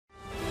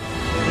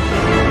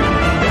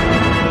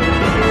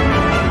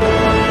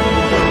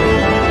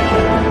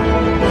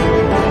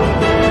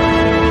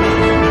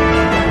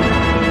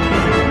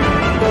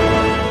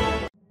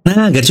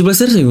Nah, garis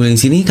besar di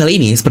sini kali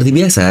ini seperti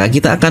biasa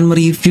kita akan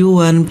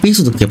mereview One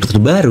Piece untuk chapter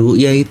terbaru,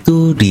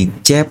 yaitu di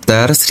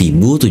chapter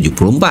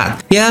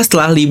 1074. Ya,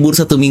 setelah libur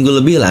 1 minggu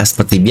lebih lah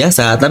seperti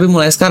biasa, tapi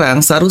mulai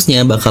sekarang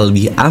seharusnya bakal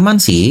lebih aman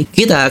sih.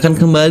 Kita akan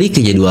kembali ke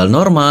jadwal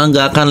normal,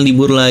 nggak akan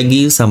libur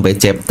lagi sampai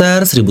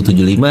chapter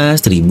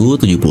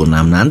 1075-1076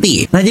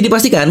 nanti. Nah, jadi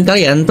pastikan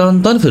kalian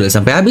tonton video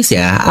sampai habis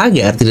ya,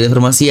 agar tidak ada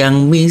informasi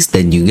yang miss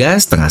dan juga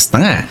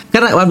setengah-setengah.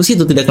 Karena One Piece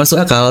itu tidak masuk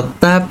akal,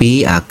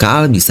 tapi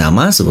akal bisa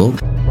masuk.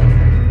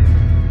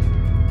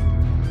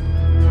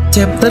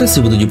 Chapter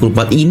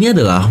 1074 ini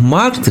adalah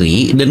Mark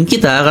III dan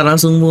kita akan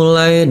langsung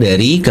mulai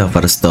dari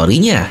cover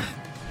story-nya.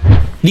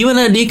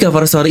 Dimana di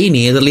cover story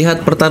ini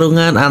terlihat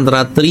pertarungan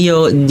antara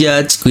trio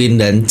Judge, Queen,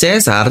 dan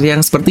Caesar yang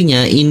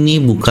sepertinya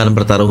ini bukan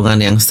pertarungan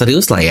yang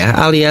serius lah ya,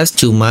 alias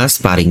cuma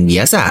sparring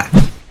biasa.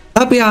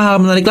 Tapi hal-hal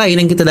menarik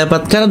lain yang kita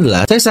dapatkan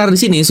adalah Caesar di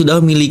sini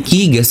sudah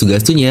memiliki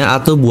gastu-gastunya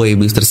atau buah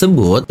iblis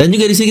tersebut, dan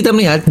juga di sini kita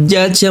melihat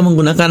Judge yang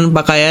menggunakan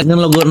pakaian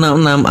dengan logo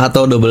 66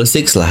 atau double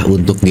six lah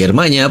untuk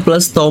dermanya,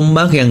 plus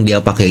tombak yang dia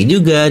pakai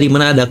juga,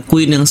 dimana ada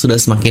Queen yang sudah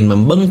semakin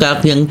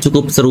membengkak yang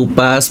cukup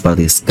serupa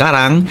seperti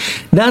sekarang,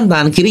 dan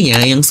tangan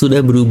kirinya yang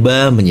sudah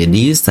berubah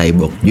menjadi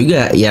cyborg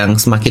juga yang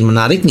semakin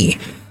menarik nih.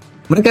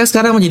 Mereka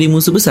sekarang menjadi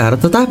musuh besar,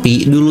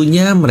 tetapi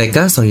dulunya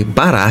mereka sohib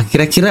parah.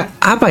 Kira-kira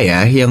apa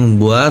ya yang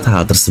membuat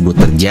hal tersebut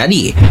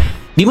terjadi?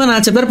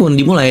 Dimana chapter pun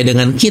dimulai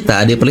dengan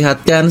kita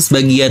diperlihatkan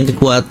sebagian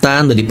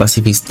kekuatan dari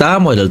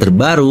pasifista model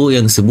terbaru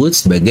yang disebut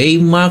sebagai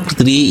Mark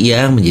III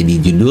yang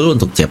menjadi judul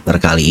untuk chapter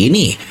kali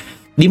ini.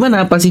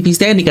 Dimana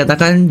pasifista yang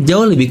dikatakan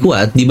jauh lebih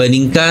kuat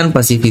dibandingkan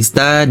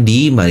pasifista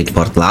di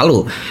Marineford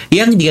lalu.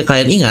 Yang jika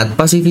kalian ingat,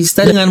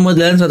 pasifista dengan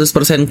modelan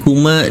 100%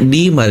 Kuma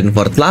di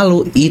Marineford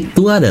lalu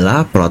itu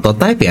adalah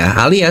prototipe ya,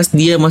 alias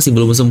dia masih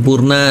belum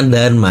sempurna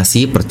dan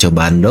masih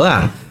percobaan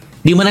doang.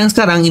 Dimana yang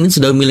sekarang ini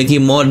sudah memiliki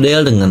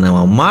model dengan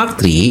nama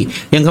Mark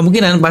III, yang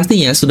kemungkinan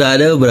pastinya sudah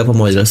ada beberapa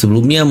model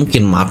sebelumnya,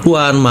 mungkin Mark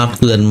I,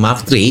 Mark II, dan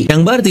Mark III,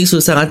 yang berarti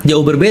sudah sangat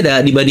jauh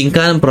berbeda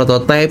dibandingkan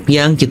prototipe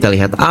yang kita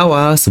lihat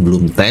awal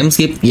sebelum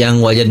timeskip,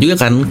 yang wajar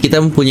juga kan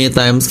kita mempunyai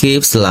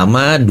timeskip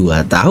selama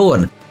 2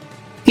 tahun.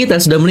 Kita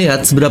sudah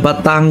melihat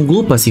seberapa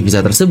tangguh pasifista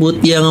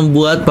tersebut yang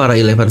membuat para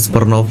Eleven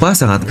Supernova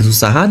sangat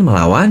kesusahan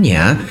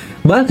melawannya.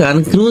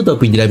 Bahkan kru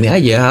topi jerami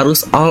aja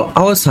harus all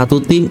out satu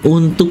tim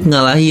untuk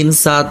ngalahin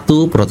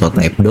satu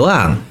prototipe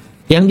doang.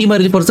 Yang di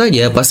Marineford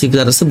saja,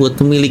 pasifista tersebut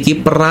memiliki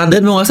peran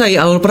dan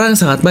menguasai alur perang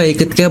sangat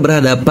baik ketika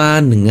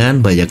berhadapan dengan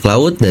bajak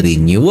laut dari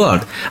New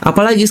World.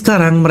 Apalagi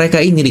sekarang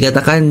mereka ini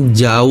dikatakan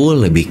jauh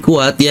lebih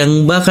kuat,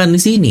 yang bahkan di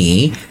sini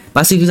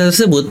pasifista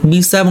tersebut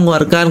bisa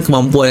mengeluarkan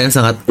kemampuan yang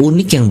sangat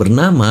unik yang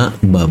bernama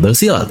Bubble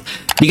Shield.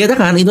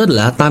 Dikatakan itu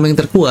adalah tameng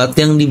terkuat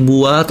yang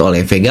dibuat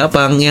oleh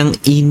Vegapunk, yang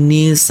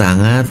ini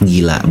sangat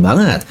gila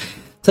banget.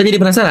 Saya jadi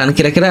penasaran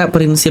kira-kira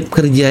prinsip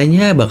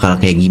kerjanya bakal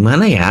kayak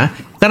gimana ya?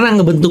 Karena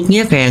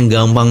ngebentuknya kayak yang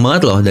gampang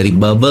banget loh dari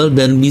bubble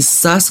dan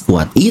bisa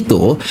sekuat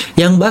itu,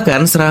 yang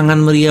bahkan serangan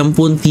meriam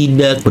pun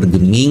tidak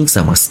bergeming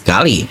sama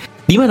sekali.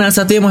 Dimana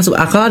satu yang masuk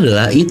akal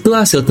adalah itu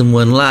hasil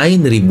temuan lain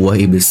dari buah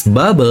iblis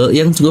bubble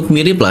yang cukup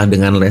mirip lah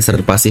dengan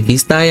laser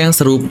pasifista yang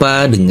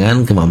serupa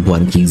dengan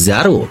kemampuan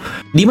Kizaru.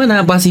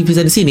 Dimana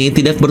pasifista di sini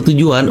tidak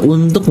bertujuan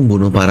untuk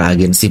membunuh para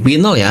agen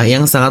CP0 ya,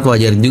 yang sangat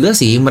wajar juga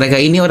sih, mereka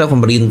ini orang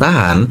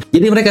pemerintahan,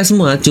 jadi mereka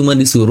semua cuma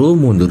disuruh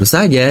mundur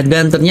saja,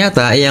 dan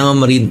ternyata yang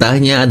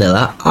memerintahnya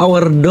adalah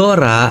Our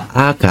Dora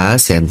aka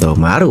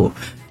Sentomaru.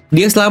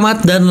 Dia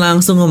selamat dan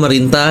langsung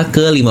memerintah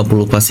ke 50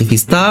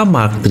 pasifista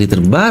Mark III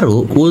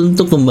terbaru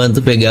untuk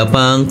membantu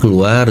Vegapunk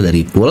keluar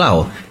dari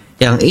pulau.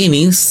 Yang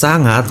ini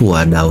sangat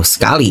wadaw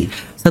sekali.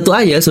 Satu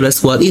aja sudah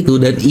sekuat itu,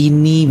 dan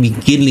ini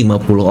bikin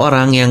 50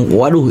 orang yang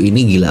waduh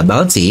ini gila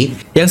banget sih.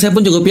 Yang saya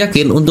pun cukup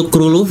yakin untuk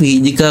kru Luffy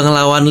jika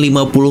ngelawan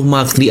 50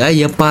 Mark III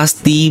aja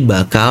pasti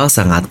bakal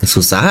sangat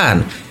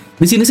kesusahan.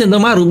 Di sini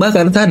Sentomaru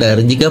bahkan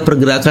sadar jika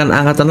pergerakan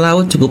angkatan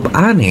laut cukup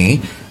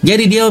aneh,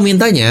 jadi dia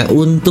memintanya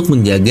untuk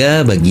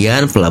menjaga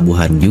bagian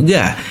pelabuhan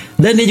juga.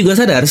 Dan dia juga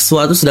sadar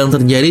sesuatu sedang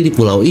terjadi di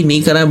pulau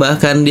ini karena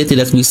bahkan dia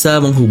tidak bisa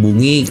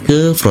menghubungi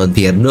ke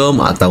Frontier Dome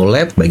atau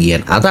lab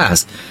bagian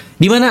atas.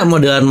 Dimana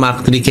modelan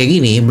Mark III kayak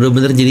gini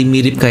benar-benar jadi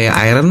mirip kayak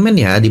Iron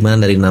Man ya, dimana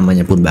dari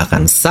namanya pun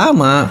bahkan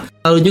sama.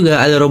 Lalu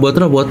juga ada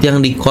robot-robot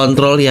yang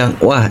dikontrol yang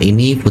wah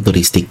ini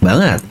futuristik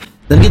banget.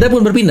 Dan kita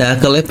pun berpindah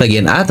ke lab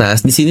bagian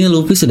atas. Di sini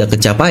Luffy sudah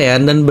kecapaian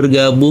dan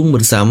bergabung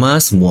bersama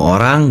semua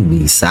orang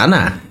di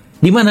sana.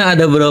 Dimana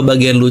ada beberapa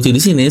bagian lucu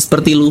di sini,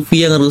 seperti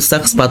Luffy yang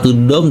rusak sepatu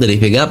dom dari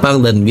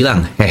Vegapunk dan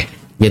bilang,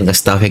 jangan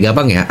kasih tahu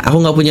Vegapunk ya,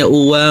 aku nggak punya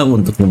uang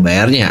untuk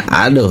membayarnya.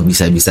 Aduh,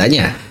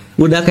 bisa-bisanya.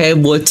 Udah kayak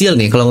bocil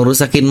nih kalau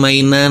ngerusakin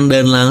mainan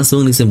dan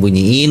langsung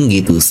disembunyiin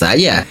gitu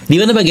saja.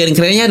 Dimana bagian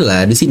kerennya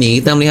adalah di sini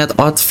kita melihat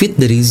outfit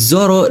dari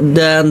Zoro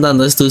dan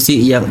Tante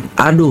Stussy yang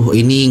aduh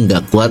ini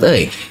nggak kuat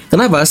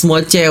Kenapa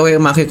semua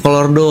cewek pakai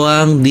kolor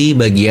doang di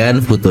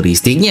bagian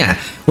futuristiknya?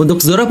 Untuk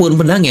Zoro pun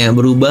pedangnya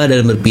berubah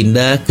dan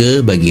berpindah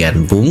ke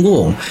bagian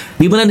punggung.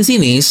 Di mana di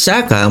sini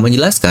Shaka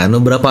menjelaskan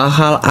beberapa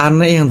hal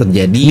aneh yang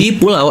terjadi di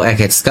Pulau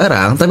Egghead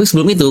sekarang. Tapi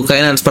sebelum itu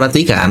kalian harus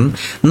perhatikan,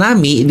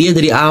 Nami dia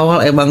dari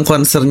awal emang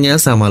concernnya hubungannya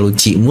sama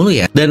Lucci mulu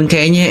ya. Dan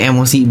kayaknya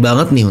emosi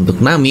banget nih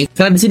untuk Nami,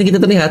 karena di sini kita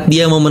terlihat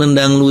dia mau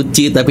menendang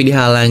Lucci tapi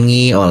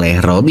dihalangi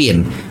oleh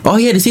Robin. Oh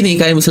iya, di sini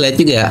kalian bisa lihat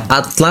juga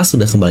Atlas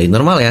sudah kembali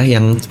normal ya,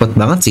 yang cepet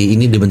banget sih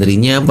ini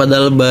dibenerinnya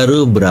padahal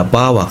baru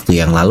beberapa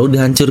waktu yang lalu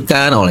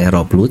dihancurkan oleh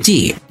Rob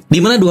Lucci.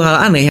 Dimana dua hal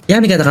aneh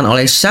yang dikatakan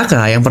oleh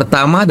Shaka. Yang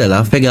pertama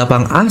adalah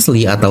Vegapunk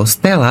asli atau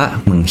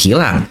Stella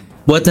menghilang.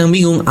 Buat yang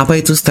bingung apa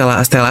itu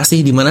Stella sih,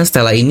 dimana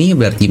Stella ini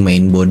berarti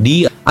main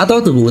body atau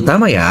tubuh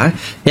utama ya.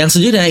 Yang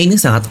sejujurnya ini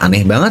sangat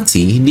aneh banget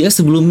sih. Dia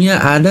sebelumnya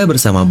ada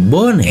bersama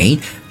Bonnie,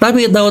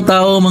 tapi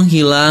tahu-tahu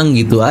menghilang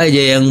gitu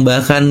aja, yang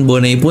bahkan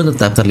Bonnie pun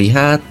tetap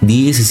terlihat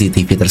di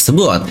CCTV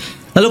tersebut.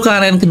 Lalu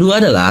keanehan kedua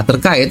adalah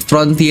terkait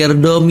Frontier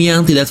Dome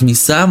yang tidak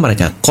bisa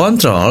mereka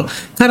kontrol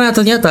karena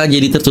ternyata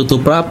jadi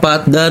tertutup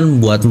rapat dan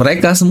buat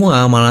mereka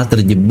semua malah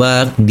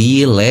terjebak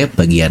di lab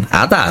bagian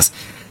atas.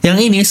 Yang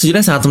ini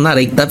sejujurnya sangat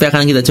menarik, tapi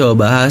akan kita coba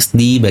bahas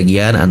di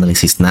bagian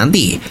analisis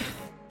nanti.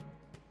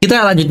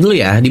 Kita lanjut dulu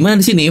ya,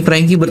 dimana di sini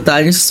Frankie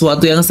bertanya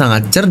sesuatu yang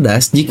sangat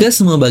cerdas jika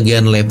semua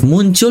bagian lab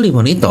muncul di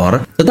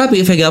monitor,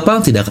 tetapi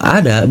Vegapunk tidak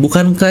ada.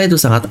 Bukankah itu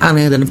sangat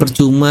aneh dan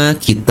percuma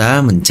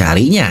kita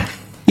mencarinya?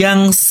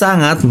 Yang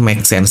sangat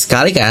make sense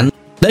sekali kan?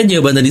 Dan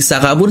jawaban dari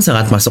Saka pun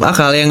sangat masuk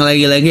akal, yang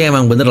lagi-lagi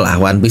emang bener lah,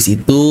 One Piece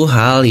itu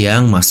hal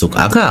yang masuk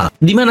akal.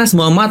 Dimana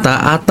semua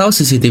mata atau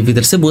CCTV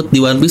tersebut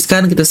di One Piece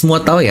kan kita semua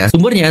tahu ya,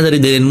 sumbernya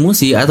dari Denen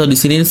Mushi atau di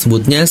sini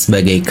disebutnya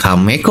sebagai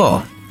Kameko.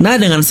 Nah,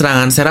 dengan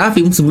serangan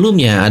Seraphim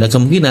sebelumnya ada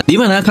kemungkinan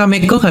dimana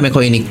Kameko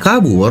ini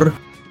kabur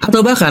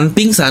atau bahkan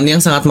pingsan,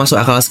 yang sangat masuk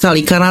akal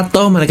sekali karena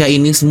toh mereka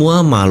ini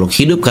semua makhluk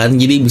hidup kan,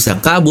 jadi bisa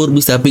kabur,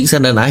 bisa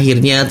pingsan, dan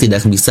akhirnya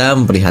tidak bisa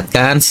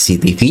memperlihatkan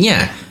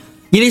CCTV-nya.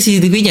 Jadi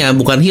CCTV-nya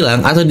bukan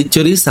hilang atau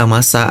dicuri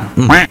sama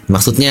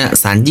maksudnya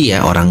Sanji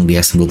ya, orang dia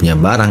sebelumnya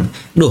barang.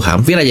 Duh,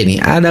 hampir aja nih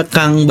ada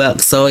Kang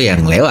Bakso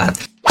yang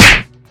lewat.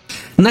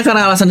 Nah,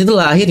 karena alasan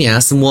itulah akhirnya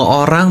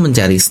semua orang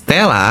mencari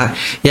Stella,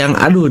 yang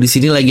aduh di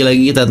sini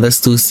lagi-lagi Tante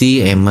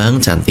Stussy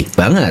emang cantik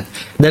banget.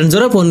 Dan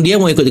Zoro pun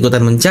dia mau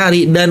ikut-ikutan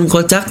mencari, dan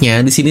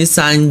kocaknya di sini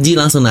Sanji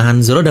langsung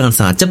nahan Zoro dengan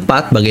sangat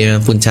cepat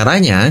bagaimanapun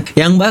caranya,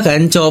 yang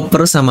bahkan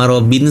Chopper sama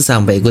Robin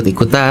sampai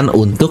ikut-ikutan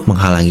untuk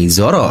menghalangi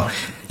Zoro.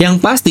 Yang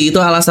pasti itu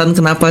alasan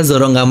kenapa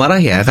Zoro nggak marah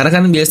ya, karena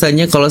kan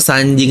biasanya kalau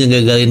Sanji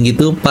ngegagalin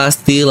gitu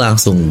pasti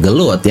langsung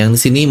gelut, yang di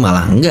sini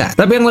malah enggak.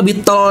 Tapi yang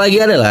lebih tolol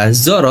lagi adalah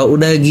Zoro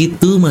udah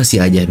gitu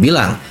masih aja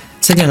bilang,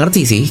 saya nggak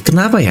ngerti sih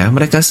kenapa ya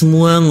mereka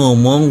semua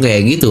ngomong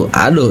kayak gitu.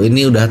 Aduh,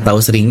 ini udah tahu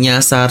sering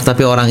nyasar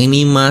tapi orang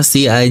ini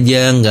masih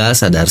aja nggak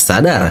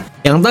sadar-sadar.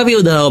 Yang tapi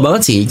udah lama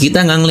banget sih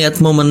kita nggak ngeliat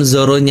momen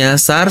Zoro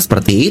nyasar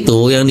seperti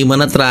itu, yang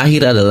dimana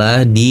terakhir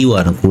adalah di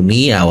Wano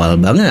Kuni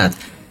awal banget.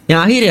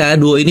 Yang akhirnya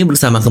duo ini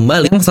bersama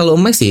kembali. Yang selalu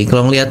emek sih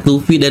kalau ngeliat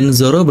Luffy dan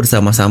Zoro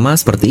bersama-sama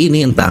seperti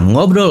ini, entah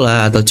ngobrol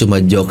lah atau cuma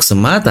joke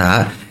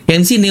semata.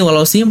 Yang sini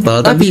walau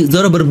simple, tapi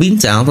Zoro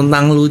berbincang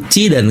tentang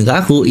Lucci dan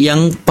Kaku,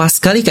 yang pas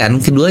kali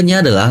kan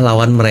keduanya adalah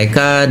lawan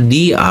mereka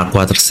di Arc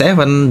Water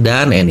 7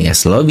 dan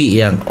NES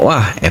Lobby, yang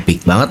wah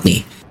epic banget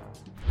nih.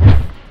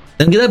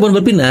 Dan kita pun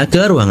berpindah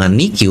ke ruangan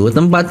Nikkyu,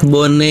 tempat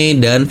Bonnie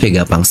dan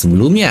Vegapunk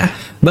sebelumnya.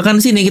 Bahkan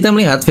di sini kita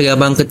melihat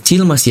Vegapunk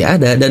kecil masih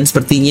ada dan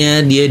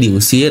sepertinya dia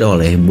diusir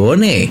oleh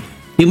Bonnie.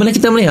 Dimana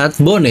kita melihat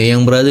Bonnie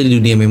yang berada di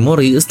dunia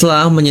memori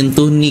setelah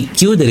menyentuh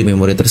Nikkyu dari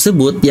memori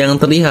tersebut, yang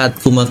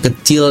terlihat Kuma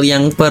kecil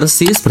yang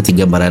persis seperti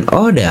gambaran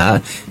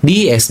Oda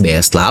di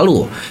SBS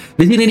lalu.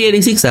 Di sini dia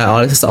disiksa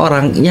oleh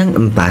seseorang yang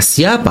entah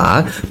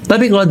siapa,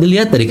 tapi kalau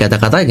dilihat dari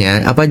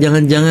kata-katanya, apa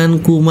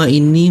jangan-jangan Kuma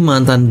ini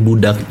mantan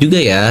budak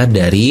juga ya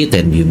dari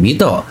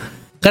Tenryubito?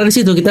 Karena di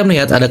situ kita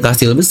melihat ada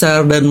kastil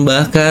besar dan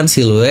bahkan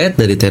siluet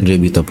dari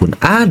Tenryubito pun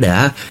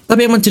ada.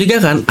 Tapi yang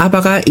mencurigakan,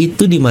 apakah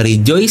itu di Mary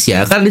Joyce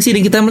ya? Karena di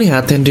sini kita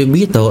melihat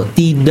Tenryubito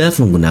tidak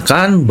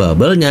menggunakan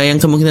bubble-nya, yang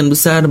kemungkinan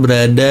besar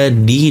berada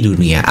di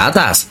dunia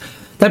atas.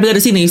 Tapi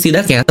dari sini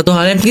setidaknya satu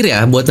hal yang clear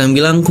ya, buat yang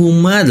bilang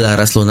Kuma adalah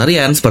ras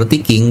Lunarian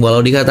seperti King,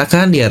 walau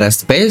dikatakan dia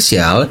ras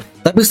spesial,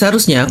 tapi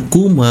seharusnya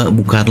Kuma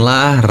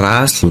bukanlah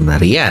ras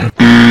Lunarian.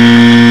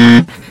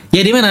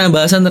 Ya, dimana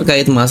bahasan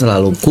terkait masa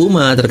lalu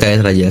Kuma,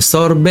 terkait Raja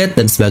Sorbet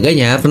dan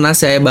sebagainya pernah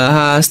saya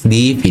bahas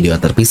di video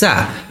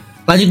terpisah.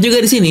 Lanjut juga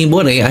di sini,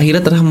 Bonnie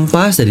akhirnya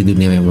terhempas dari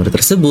dunia memori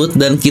tersebut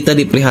dan kita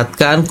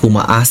diperlihatkan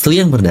Kuma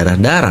asli yang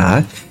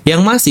berdarah-darah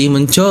yang masih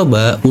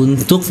mencoba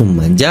untuk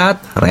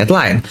memanjat Red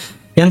Line.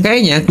 Yang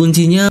kayaknya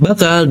kuncinya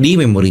bakal di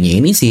memorinya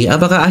ini sih,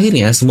 apakah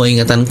akhirnya semua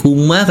ingatan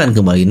Kuma akan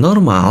kembali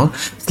normal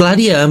setelah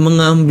dia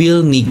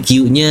mengambil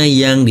Nikkyu-nya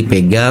yang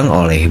dipegang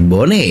oleh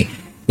Bonnie.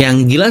 Yang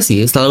gila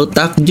sih, selalu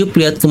takjub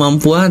lihat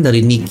kemampuan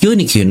dari Nikkyu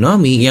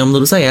Nomi yang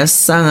menurut saya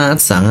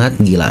sangat-sangat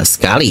gila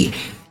sekali.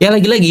 Ya,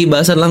 lagi-lagi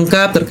bahasan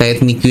lengkap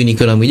terkait Nikkyu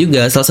Nomi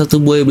juga salah satu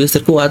buah iblis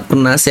terkuat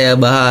pernah saya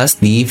bahas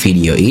di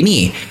video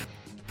ini.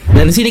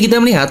 Dan di sini kita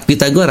melihat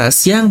Pythagoras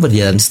yang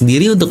berjalan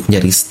sendiri untuk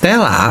mencari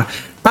Stella,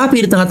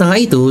 tapi di tengah-tengah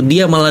itu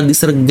dia malah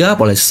disergap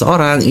oleh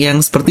seseorang yang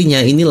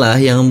sepertinya inilah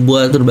yang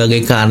membuat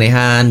berbagai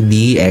keanehan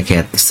di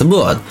egghead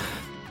tersebut.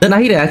 Dan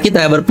akhirnya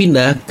kita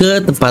berpindah ke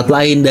tempat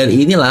lain dan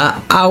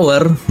inilah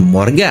our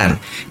Morgan.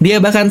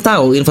 Dia bahkan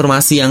tahu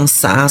informasi yang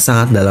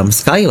sangat-sangat dalam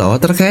sekali loh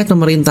terkait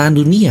pemerintahan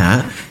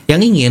dunia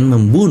yang ingin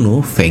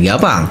membunuh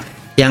Vegapunk.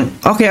 Yang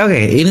oke,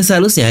 ini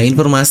seharusnya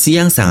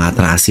informasi yang sangat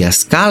rahasia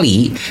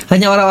sekali.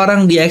 Hanya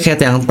orang-orang di Egghead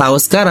yang tahu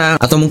sekarang,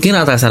 atau mungkin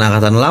atasan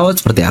angkatan laut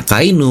seperti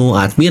Akainu,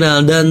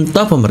 Admiral, dan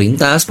top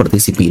pemerintah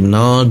seperti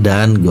CP0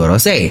 dan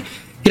Gorosei.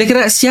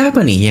 Kira-kira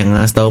siapa nih yang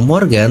ngasih tahu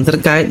Morgan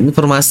terkait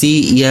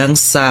informasi yang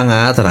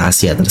sangat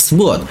rahasia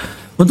tersebut?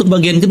 Untuk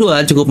bagian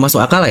kedua cukup masuk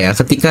akal ya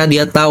ketika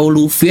dia tahu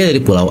Luffy dari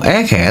Pulau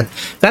Egghead,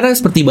 karena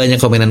seperti banyak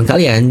komenan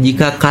kalian,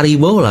 jika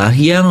Caribou lah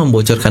yang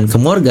membocorkan ke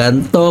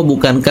Morgan, toh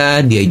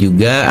bukankah dia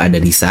juga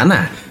ada di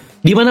sana?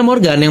 Di mana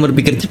Morgan yang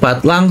berpikir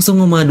cepat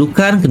langsung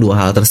memadukan kedua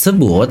hal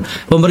tersebut.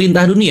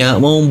 Pemerintah dunia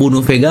mau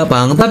membunuh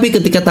Vegapunk, tapi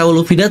ketika tahu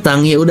Luffy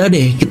datang, ya udah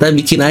deh kita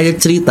bikin aja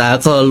cerita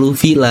kalau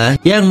Luffy lah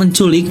yang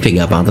menculik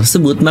Vegapunk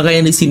tersebut.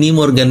 Makanya di sini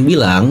Morgan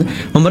bilang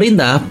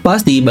pemerintah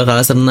pasti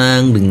bakal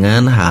senang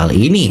dengan hal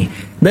ini.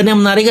 Dan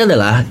yang menarik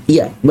adalah,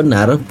 ya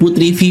benar,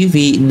 Putri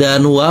Vivi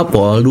dan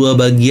Wapol, dua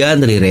bagian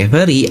dari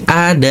referee,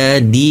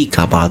 ada di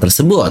kapal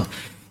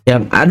tersebut.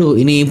 Yang aduh,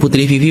 ini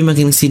Putri Vivi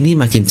makin sini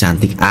makin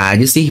cantik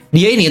aja sih.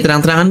 Dia ini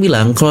terang-terangan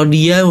bilang kalau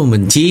dia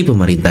membenci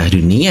pemerintah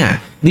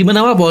dunia. Di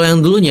mana Wapol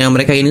yang dulunya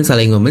mereka ini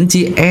saling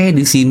membenci,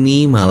 di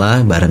sini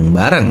malah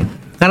bareng-bareng.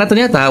 Karena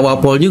ternyata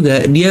Wapol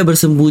juga dia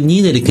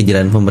bersembunyi dari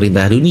kejaran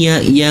pemerintah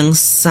dunia yang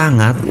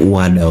sangat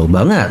wadaw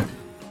banget.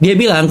 Dia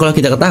bilang kalau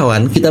kita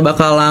ketahuan, kita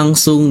bakal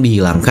langsung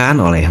dihilangkan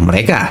oleh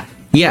mereka.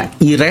 Ya,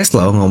 erase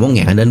loh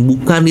ngomongnya, dan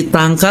bukan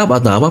ditangkap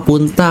atau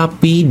apapun,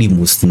 tapi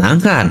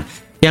dimusnahkan.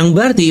 Yang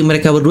berarti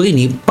mereka berdua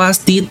ini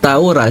pasti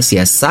tahu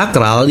rahasia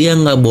sakral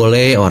yang nggak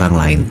boleh orang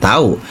lain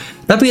tahu.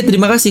 Tapi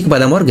terima kasih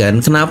kepada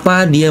Morgan,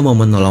 kenapa dia mau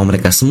menolong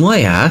mereka semua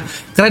ya?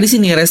 Karena di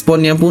sini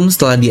responnya pun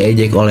setelah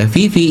diejek oleh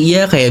Vivi,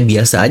 ya kayak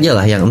biasa aja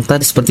lah. Yang entah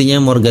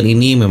sepertinya Morgan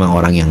ini memang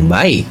orang yang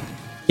baik.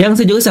 Yang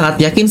saya juga sangat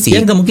yakin sih,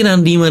 yang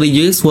kemungkinan di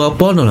Marie-Joyce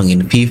Wapol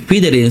nolongin Vivi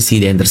dari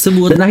insiden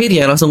tersebut, dan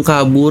akhirnya langsung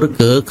kabur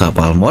ke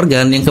kapal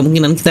Morgan, yang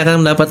kemungkinan kita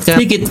akan mendapatkan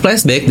sedikit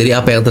flashback dari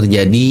apa yang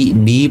terjadi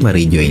di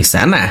Marie-Joyce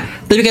sana.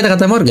 Tapi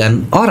kata-kata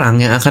Morgan,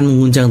 orang yang akan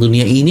mengguncang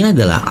dunia ini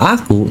adalah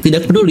aku,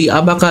 tidak peduli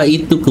apakah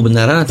itu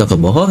kebenaran atau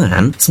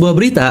kebohongan, sebuah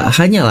berita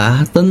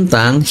hanyalah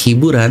tentang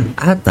hiburan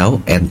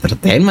atau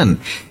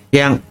entertainment.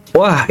 Yang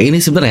wah,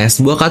 ini sebenarnya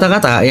sebuah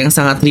kata-kata yang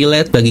sangat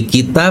relate bagi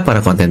kita para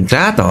konten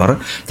kreator,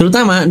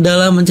 terutama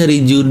dalam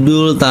mencari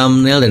judul,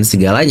 thumbnail, dan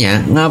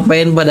segalanya.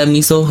 Ngapain pada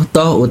misuh,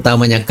 toh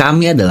utamanya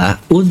kami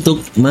adalah untuk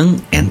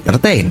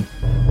mengentertain.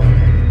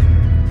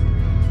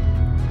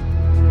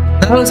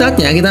 Lalu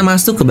saatnya kita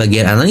masuk ke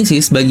bagian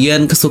analisis,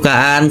 bagian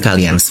kesukaan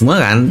kalian semua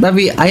kan.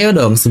 Tapi ayo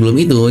dong, sebelum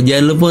itu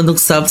jangan lupa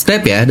untuk subscribe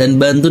ya, dan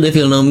bantu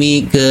Devil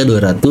Nomi ke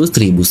 200.000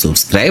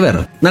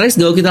 subscriber. Nah let's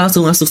go, kita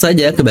langsung masuk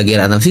saja ke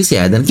bagian analisis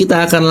ya. Dan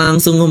kita akan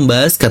langsung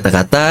membahas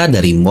kata-kata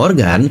dari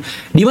Morgan,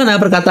 dimana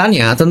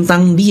perkataannya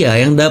tentang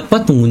dia yang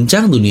dapat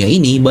mengguncang dunia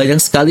ini.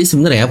 Banyak sekali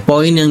sebenarnya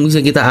poin yang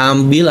bisa kita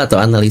ambil atau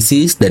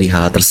analisis dari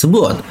hal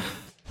tersebut.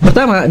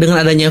 Pertama,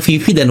 dengan adanya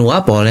Vivi dan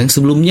Wapol yang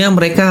sebelumnya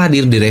mereka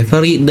hadir di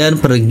referee dan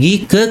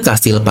pergi ke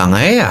Kastil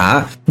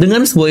Pangaea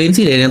dengan sebuah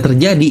insiden yang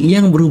terjadi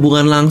yang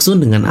berhubungan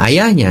langsung dengan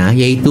ayahnya,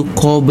 yaitu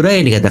Cobra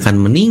yang dikatakan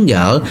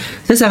meninggal.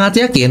 Saya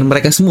sangat yakin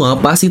mereka semua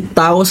pasti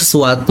tahu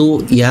sesuatu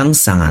yang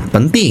sangat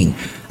penting.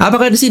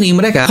 Apakah di sini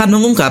mereka akan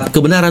mengungkap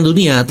kebenaran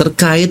dunia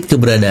terkait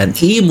keberadaan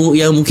Imu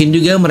yang mungkin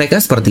juga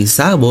mereka seperti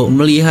Sabo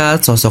melihat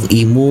sosok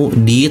Imu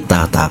di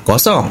tahta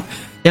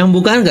kosong? Yang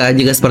bukankah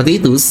jika seperti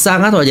itu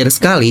sangat wajar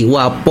sekali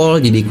Wapol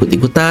jadi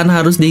ikut-ikutan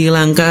harus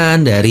dihilangkan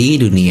dari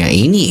dunia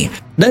ini.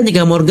 Dan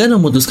jika Morgan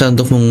memutuskan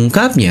untuk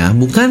mengungkapnya,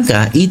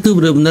 bukankah itu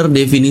benar-benar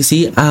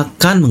definisi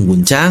akan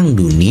mengguncang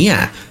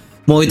dunia?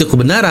 Mau itu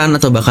kebenaran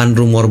atau bahkan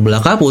rumor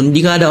belaka pun,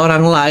 jika ada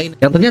orang lain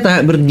yang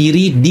ternyata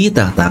berdiri di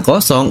tahta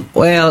kosong,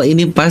 well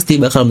ini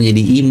pasti bakal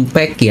menjadi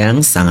impact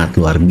yang sangat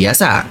luar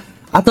biasa.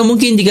 Atau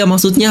mungkin jika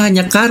maksudnya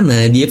hanya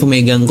karena dia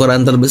pemegang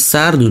koran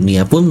terbesar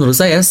dunia pun, menurut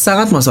saya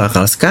sangat masuk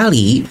akal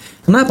sekali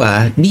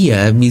kenapa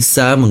dia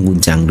bisa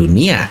mengguncang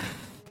dunia.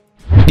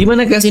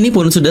 Dimana kasus ini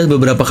pun sudah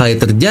beberapa kali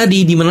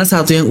terjadi, dimana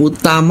satu yang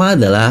utama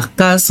adalah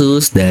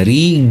kasus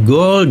dari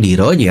Goldie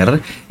Roger.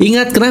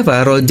 Ingat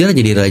kenapa Roger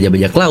jadi Raja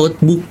Bajak Laut?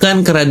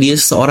 Bukan karena dia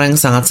seorang yang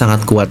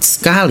sangat-sangat kuat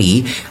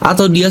sekali,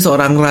 atau dia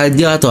seorang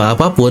raja atau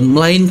apapun,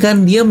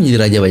 melainkan dia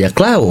menjadi Raja Bajak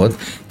Laut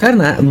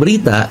karena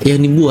berita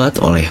yang dibuat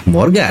oleh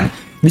Morgan.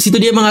 Di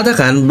situ dia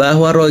mengatakan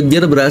bahwa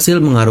Roger berhasil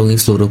mengarungi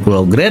seluruh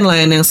pulau Grand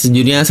Line, yang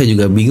sejujurnya saya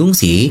juga bingung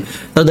sih,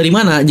 tahu dari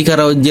mana jika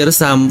Roger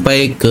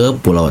sampai ke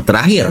pulau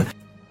terakhir.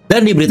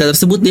 Dan di berita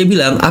tersebut dia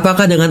bilang,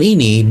 apakah dengan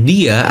ini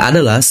dia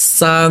adalah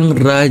sang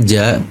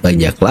Raja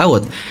Bajak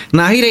Laut?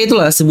 Nah akhirnya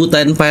itulah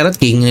sebutan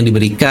Pirate King yang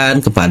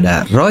diberikan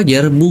kepada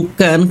Roger,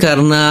 bukan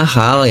karena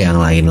hal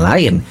yang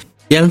lain-lain.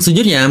 Yang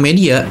sejujurnya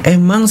media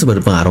emang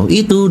seberpengaruh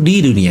itu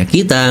di dunia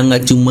kita,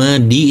 nggak cuma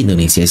di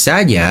Indonesia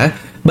saja.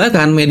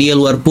 Bahkan media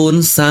luar pun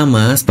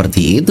sama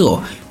seperti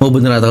itu. Mau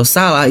benar atau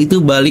salah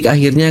itu balik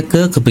akhirnya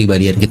ke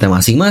kepribadian kita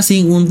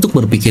masing-masing untuk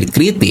berpikir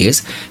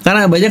kritis.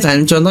 Karena banyak kan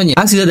contohnya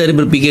hasil dari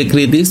berpikir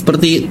kritis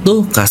seperti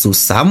itu kasus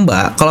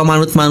Samba. Kalau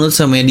manut-manut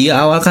sama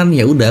media awal kan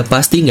ya udah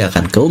pasti nggak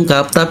akan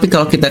keungkap. Tapi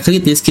kalau kita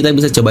kritis kita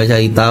bisa coba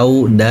cari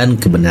tahu dan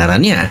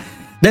kebenarannya.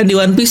 Dan di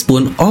One Piece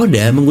pun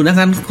Oda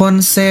menggunakan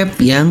konsep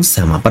yang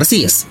sama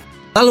persis.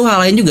 Lalu hal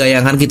lain juga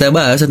yang akan kita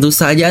bahas tentu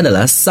saja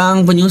adalah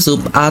sang penyusup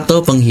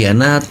atau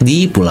pengkhianat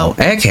di Pulau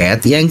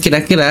Egghead yang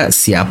kira-kira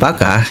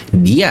siapakah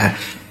dia?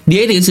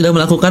 Dia ini sudah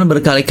melakukan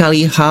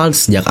berkali-kali hal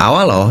sejak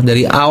awal loh.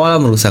 Dari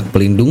awal merusak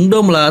pelindung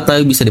dom lah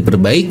tapi bisa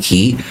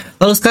diperbaiki.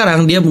 Lalu sekarang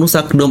dia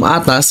merusak dom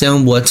atas yang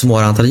membuat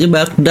semua orang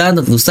terjebak. Dan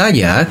tentu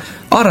saja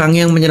orang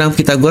yang menyerang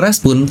Pythagoras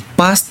pun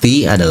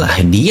pasti adalah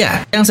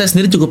dia. Yang saya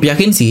sendiri cukup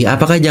yakin sih,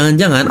 apakah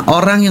jangan-jangan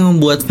orang yang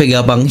membuat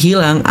Vegapunk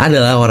hilang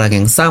adalah orang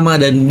yang sama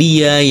dan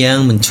dia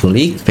yang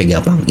menculik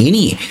Vegapunk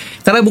ini.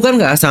 Karena bukan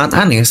nggak sangat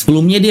aneh,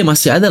 sebelumnya dia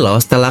masih ada loh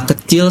setelah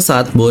kecil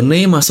saat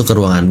Bone masuk ke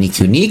ruangan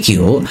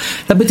Nikyu,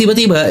 tapi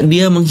tiba-tiba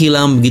dia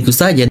menghilang begitu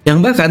saja yang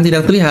bahkan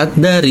tidak terlihat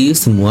dari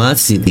semua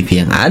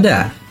CCTV yang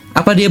ada.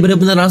 Apa dia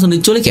benar-benar langsung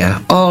diculik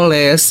ya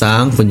oleh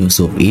sang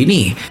penyusup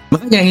ini?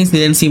 Makanya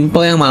insiden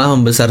simple yang malah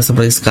membesar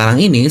seperti sekarang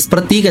ini,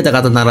 seperti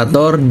kata-kata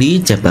narator di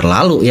chapter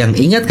lalu yang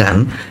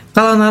ingatkan,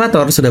 kalau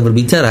narator sudah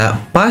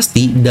berbicara,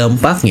 pasti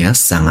dampaknya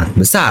sangat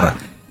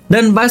besar.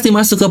 Dan pasti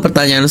masuk ke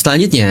pertanyaan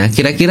selanjutnya,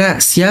 kira-kira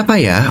siapa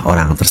ya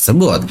orang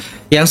tersebut?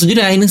 Yang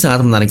sejujurnya ini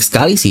sangat menarik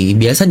sekali sih.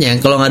 Biasanya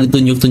kalau nggak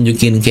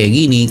ditunjuk-tunjukin kayak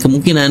gini,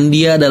 kemungkinan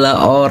dia adalah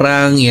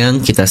orang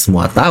yang kita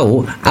semua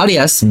tahu,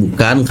 alias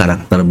bukan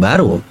karakter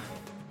baru.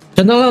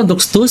 Contohnya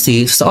untuk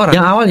Stussy, seseorang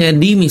yang awalnya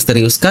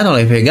dimisteriuskan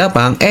oleh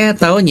Vegapunk,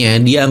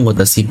 taunya dia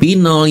anggota si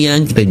P0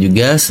 yang kita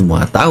juga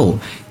semua tahu.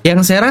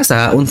 Yang saya rasa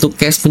untuk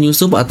case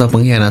penyusup atau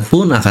pengkhianat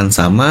pun akan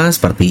sama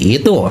seperti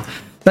itu.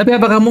 Tapi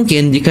apakah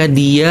mungkin jika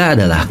dia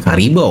adalah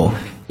Karibo?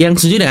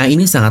 Yang sejujurnya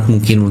ini sangat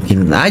mungkin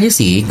aja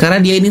sih, karena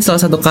dia ini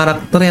salah satu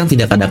karakter yang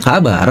tidak ada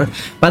kabar,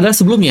 padahal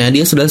sebelumnya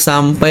dia sudah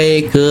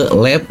sampai ke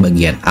lab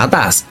bagian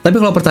atas.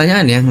 Tapi kalau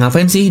pertanyaannya,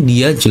 ngapain sih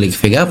dia culik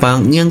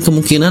Vegapunk, yang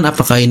kemungkinan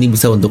apakah ini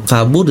bisa untuk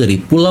kabur dari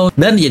pulau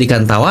dan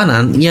dijadikan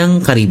tawanan yang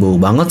Karibo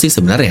banget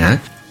sih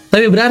sebenarnya.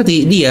 Tapi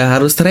berarti dia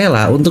harus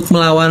rela untuk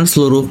melawan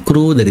seluruh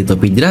kru dari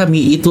topi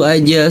jerami, itu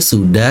aja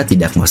sudah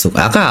tidak masuk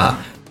akal.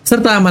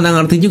 Serta mana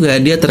ngerti juga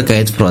dia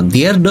terkait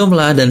frontier, dom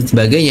lah, dan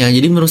sebagainya.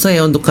 Jadi menurut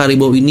saya untuk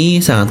Karibo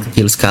ini sangat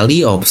kecil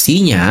sekali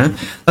opsinya.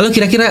 Lalu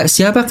kira-kira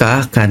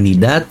siapakah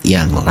kandidat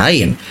yang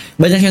lain?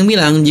 Banyak yang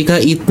bilang jika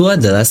itu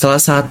adalah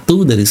salah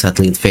satu dari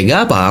satelit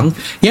Vegapunk,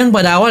 yang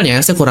pada awalnya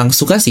saya kurang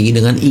suka sih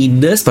dengan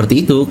ide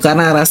seperti itu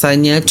karena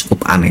rasanya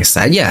cukup aneh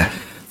saja.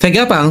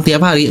 Vegapunk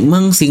tiap hari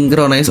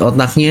mengsinkronis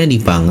otaknya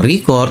di punk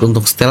record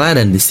untuk Stella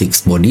dan di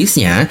Six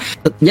Bodies-nya.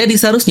 Jadi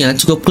seharusnya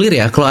cukup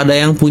clear ya kalau ada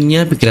yang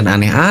punya pikiran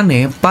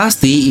aneh-aneh,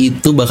 pasti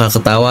itu bakal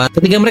ketahuan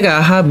ketika mereka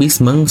habis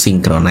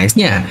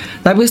mengsinkronisnya.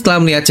 Tapi setelah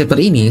melihat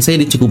chapter ini,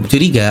 saya cukup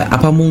curiga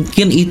apa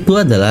mungkin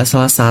itu adalah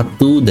salah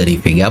satu dari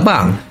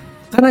Vegapunk.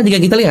 Karena jika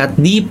kita lihat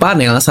di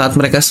panel saat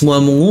mereka semua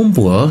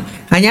mengumpul,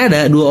 hanya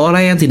ada 2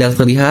 orang yang tidak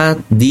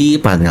terlihat di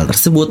panel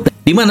tersebut,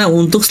 di mana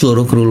untuk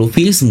seluruh kru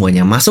Luffy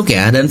semuanya masuk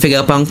ya, dan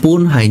Vegapunk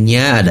pun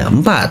hanya ada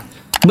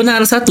 4.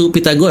 Benar satu,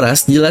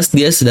 Pythagoras jelas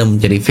dia sedang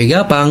mencari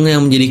Vegapunk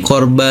yang menjadi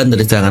korban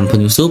dari serangan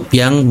penyusup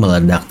yang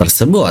meledak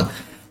tersebut.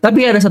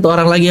 Tapi ada 1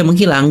 orang lagi yang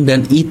menghilang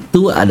dan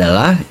itu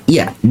adalah,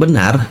 ya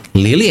benar,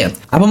 Lilith.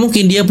 Apa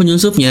mungkin dia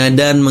penyusupnya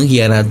dan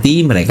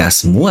mengkhianati mereka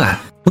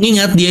semua?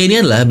 Mengingat dia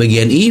ini adalah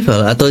bagian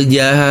evil atau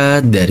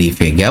jahat dari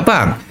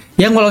Vegapunk.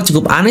 Yang walau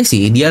cukup aneh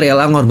sih, dia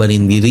rela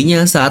ngorbanin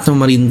dirinya saat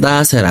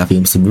memerintah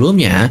Seraphim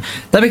sebelumnya.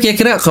 Tapi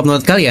kira-kira kalau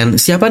menurut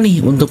kalian, siapa nih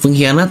untuk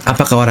pengkhianat?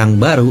 Apakah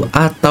orang baru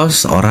atau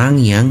seorang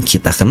yang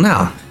kita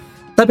kenal?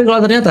 Tapi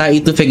kalau ternyata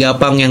itu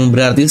Vegapunk yang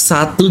berarti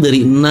 1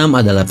 dari 6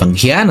 adalah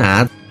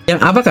pengkhianat, yang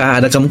apakah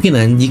ada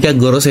kemungkinan jika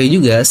Gorosei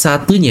juga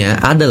satunya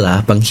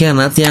adalah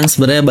pengkhianat yang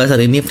sebenarnya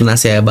bahasan ini pernah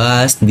saya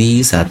bahas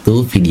di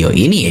satu video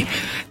ini.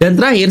 Dan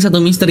terakhir,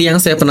 satu misteri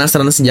yang saya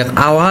penasaran sejak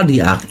awal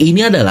di arc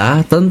ini adalah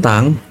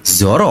tentang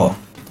Zoro.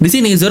 Di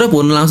sini Zoro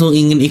pun langsung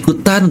ingin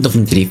ikutan untuk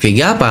mencari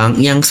Vegapunk,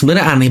 yang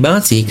sebenarnya aneh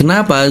banget sih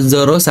kenapa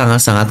Zoro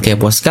sangat-sangat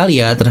kepo sekali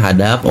ya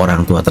terhadap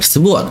orang tua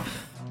tersebut.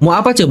 Mau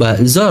apa coba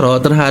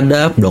Zoro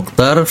terhadap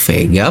Dr.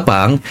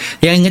 Vegapunk?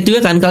 Yang ingat juga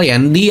kan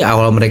kalian di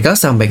awal mereka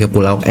sampai ke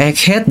Pulau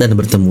Egghead dan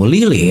bertemu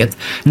Lilith.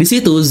 Di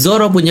situ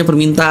Zoro punya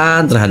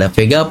permintaan terhadap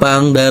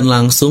Vegapunk dan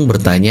langsung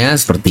bertanya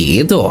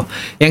seperti itu.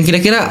 Yang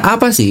kira-kira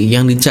apa sih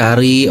yang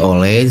dicari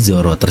oleh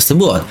Zoro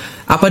tersebut?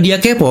 Apa dia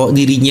kepo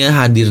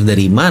dirinya hadir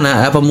dari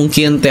mana? Apa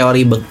mungkin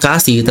teori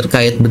Bekasi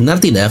terkait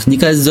benar tidak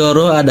jika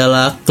Zoro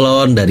adalah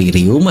klon dari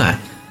Ryuma?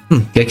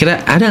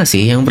 Kira-kira ada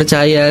sih yang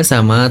percaya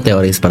sama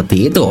teori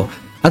seperti itu?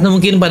 Atau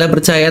mungkin pada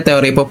percaya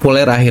teori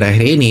populer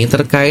akhir-akhir ini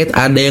terkait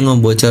ada yang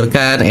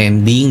membocorkan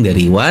ending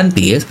dari One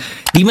Piece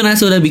Dimana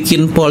sudah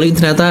bikin polling,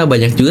 ternyata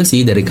banyak juga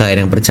sih dari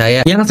kalian yang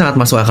percaya, yang sangat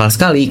masuk akal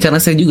sekali karena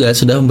saya juga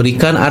sudah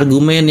memberikan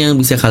argumen yang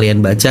bisa kalian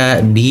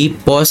baca di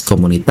post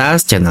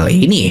komunitas channel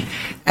ini.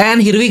 And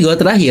here we go,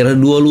 terakhir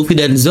duo Luffy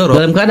dan Zoro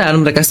dalam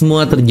keadaan mereka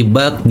semua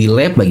terjebak di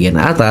lab bagian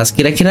atas.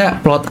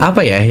 Kira-kira plot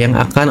apa ya yang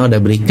akan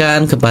Oda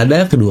berikan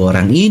kepada kedua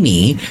orang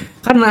ini?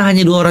 Karena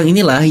hanya dua orang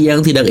inilah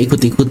yang tidak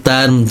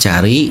ikut-ikutan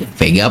mencari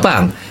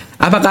Vegapunk.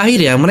 Apakah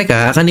akhirnya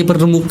mereka akan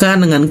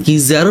dipertemukan dengan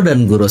Kizaru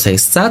dan Gorosei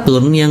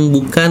Saturn yang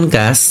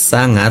bukankah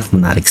sangat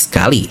menarik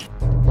sekali?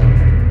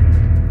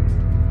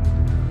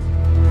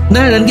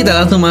 Nah, dan kita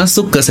langsung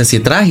masuk ke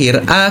sesi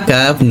terakhir,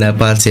 aka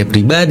pendapat saya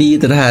pribadi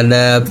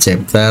terhadap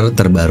chapter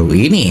terbaru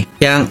ini.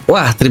 Yang,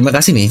 wah, terima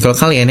kasih nih kalau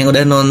kalian yang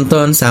udah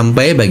nonton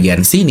sampai bagian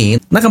sini.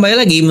 Nah, kembali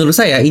lagi, menurut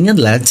saya ini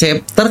adalah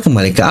chapter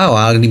kembali ke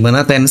awal,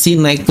 dimana tensi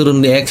naik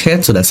turun di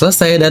Egghead sudah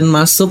selesai dan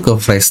masuk ke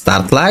fresh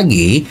start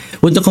lagi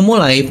untuk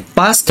memulai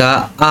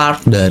pasca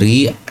arc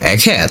dari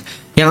Egghead.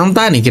 Yang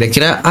entah nih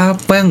kira-kira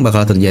apa yang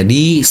bakal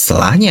terjadi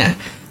setelahnya.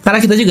 Karena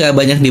kita juga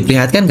banyak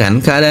diperlihatkan kan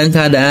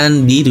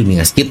keadaan-keadaan di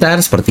dunia sekitar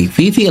seperti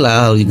Vivi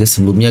lah, lalu juga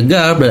sebelumnya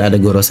Garp dan ada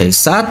Gorosei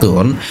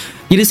Saturn.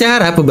 Jadi saya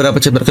harap beberapa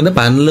chapter ke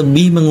depan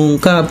lebih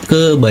mengungkap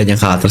ke banyak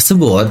hal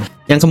tersebut,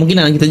 yang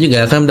kemungkinan kita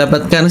juga akan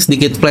mendapatkan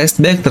sedikit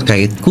flashback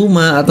terkait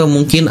Kuma atau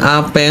mungkin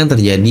apa yang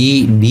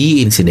terjadi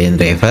di insiden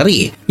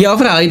Reverie. Ya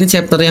overall ini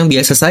chapter yang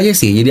biasa saja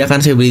sih, jadi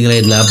akan saya beri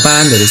nilai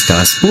 8 dari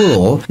skala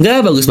 10.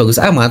 Gak bagus-bagus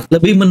amat,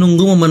 lebih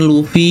menunggu momen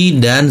Luffy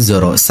dan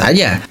Zoro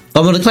saja.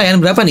 Kalau menurut kalian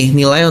berapa nih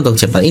nilai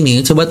untuk chapter ini?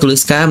 Coba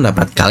tuliskan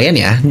pendapat kalian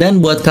ya. Dan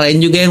buat kalian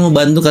juga yang mau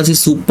bantu kasih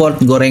support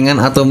gorengan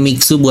atau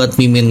mixu buat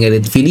Mimin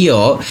ngedit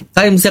video,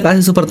 kalian bisa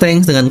kasih super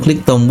thanks dengan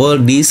klik tombol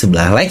di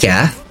sebelah like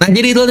ya. Nah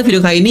jadi itu untuk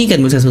video kali ini,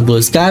 kalian bisa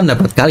tuliskan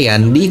pendapat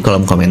kalian di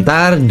kolom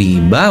komentar di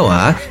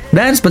bawah.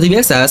 Dan seperti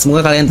biasa,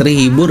 semoga kalian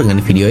terhibur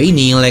dengan video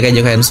ini. Like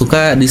aja kalian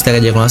suka,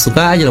 dislike aja kalau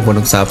suka, jangan lupa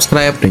untuk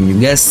subscribe dan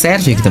juga share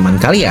ke teman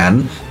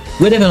kalian.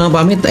 Gue Devil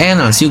pamit and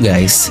I'll see you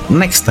guys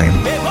next time.